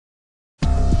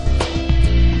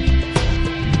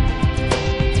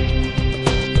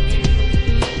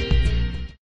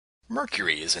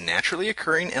Mercury is a naturally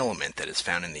occurring element that is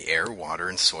found in the air, water,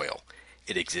 and soil.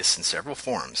 It exists in several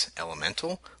forms: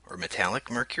 elemental or metallic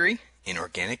mercury,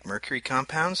 inorganic mercury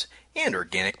compounds, and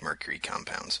organic mercury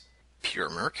compounds.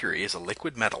 Pure mercury is a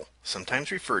liquid metal,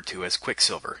 sometimes referred to as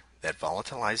quicksilver, that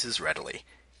volatilizes readily.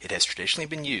 It has traditionally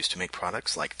been used to make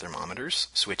products like thermometers,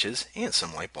 switches, and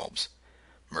some light bulbs.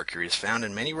 Mercury is found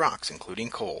in many rocks,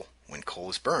 including coal. When coal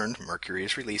is burned, mercury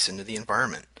is released into the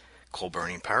environment.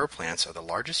 Coal-burning power plants are the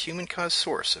largest human-caused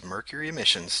source of mercury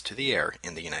emissions to the air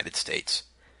in the United States.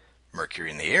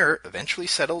 Mercury in the air eventually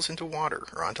settles into water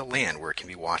or onto land where it can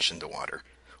be washed into water.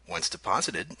 Once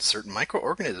deposited, certain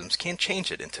microorganisms can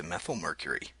change it into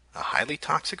methylmercury, a highly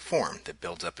toxic form that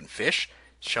builds up in fish,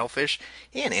 shellfish,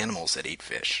 and animals that eat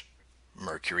fish.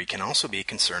 Mercury can also be a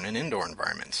concern in indoor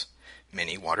environments.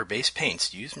 Many water-based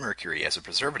paints use mercury as a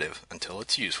preservative until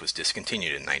its use was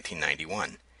discontinued in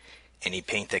 1991. Any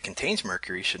paint that contains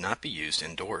mercury should not be used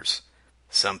indoors.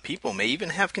 Some people may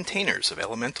even have containers of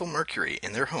elemental mercury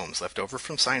in their homes left over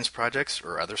from science projects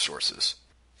or other sources.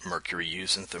 Mercury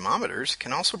used in thermometers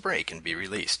can also break and be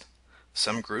released.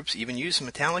 Some groups even use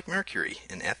metallic mercury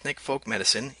in ethnic folk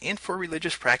medicine and for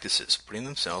religious practices, putting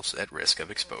themselves at risk of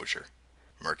exposure.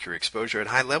 Mercury exposure at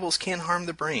high levels can harm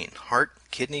the brain, heart,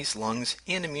 kidneys, lungs,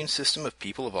 and immune system of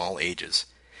people of all ages.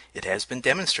 It has been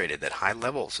demonstrated that high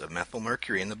levels of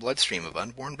methylmercury in the bloodstream of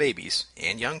unborn babies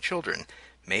and young children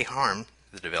may harm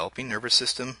the developing nervous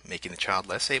system, making the child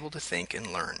less able to think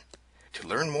and learn. To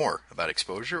learn more about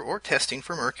exposure or testing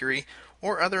for mercury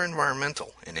or other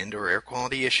environmental and indoor air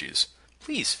quality issues,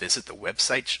 please visit the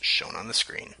websites shown on the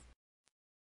screen.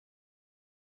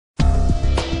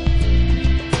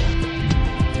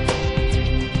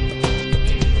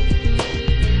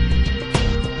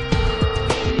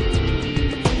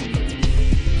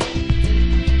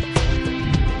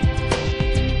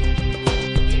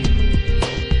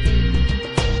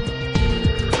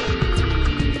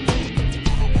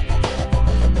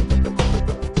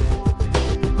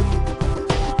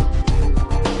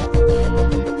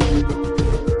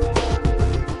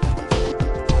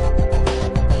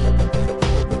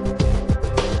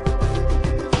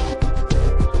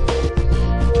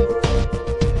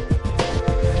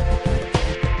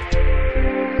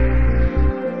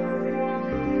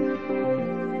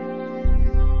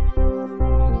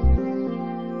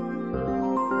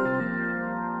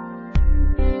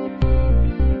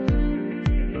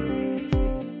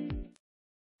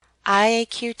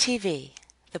 IAQ TV,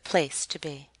 the place to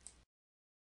be.